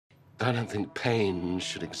I don't think pain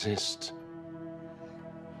should exist.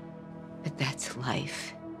 But that's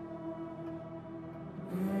life.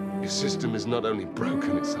 Your system is not only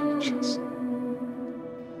broken, it's unjust.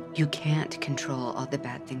 You can't control all the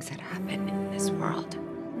bad things that happen in this world.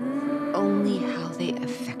 Only how they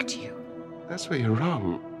affect you. That's where you're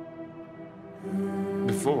wrong.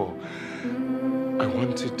 Before, I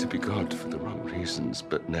wanted to be God for the wrong reasons,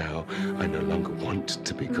 but now I no longer want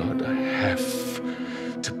to be God. I have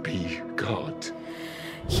to be God.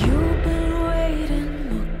 You've been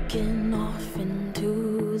waiting, looking off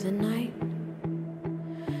into the night.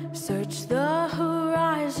 Search the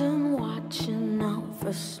horizon, watching out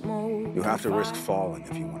for smoke. You have to risk falling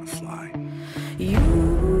if you want to fly. You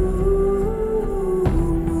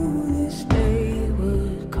knew this day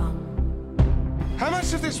would come. How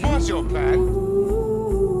much of this was your plan?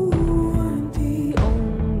 You weren't the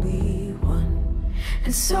only one,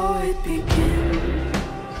 and so it began.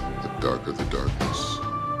 The darker the darkness,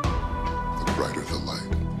 the brighter the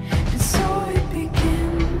light. And so it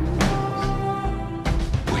began.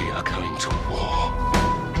 We are going to war.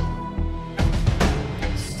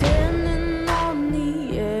 Standing on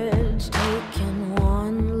the edge, taking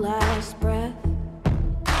one last breath.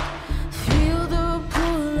 Feel the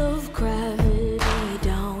pull of gravity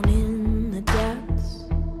down in the depths.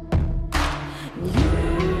 You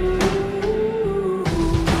knew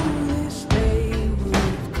this day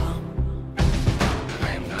would come. I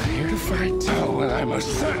am not here to fight. Oh, well, I most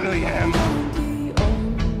certainly am. The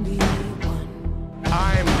only one.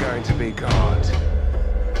 I'm going to be God.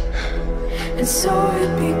 And so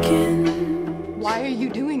it begins. Why are you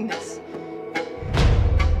doing this?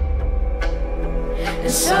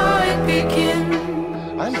 And so it begins.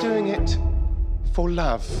 I'm doing it for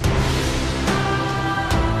love.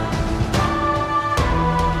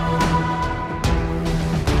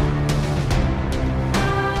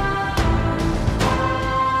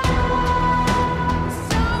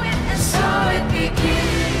 And so it begins.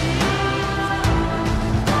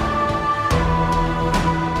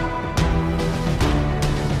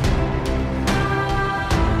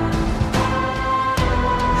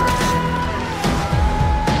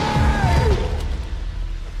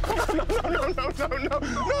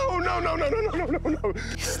 No.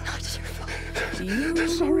 It's not your fault.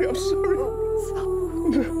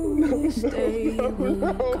 I'm sorry. No.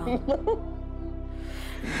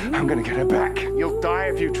 I'm gonna get her back. You'll die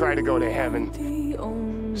if you try to go to heaven. The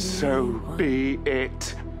only So be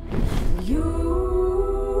it.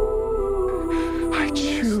 I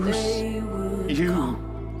choose you,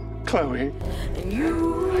 Chloe.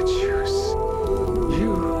 I choose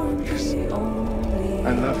you. Yes.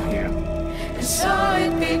 I love you. And so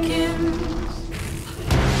it begins.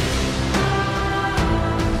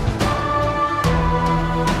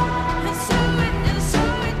 And so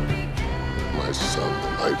it begins. My son, the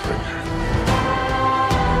Nightbringer.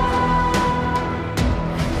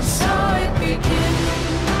 And so it begins.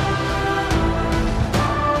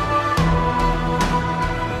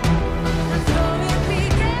 And so it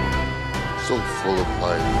begins. So full of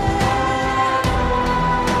life.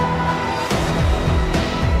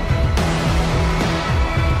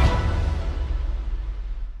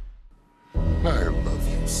 I love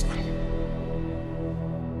you, son.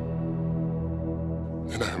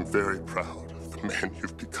 And I am very proud of the man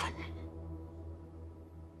you've become.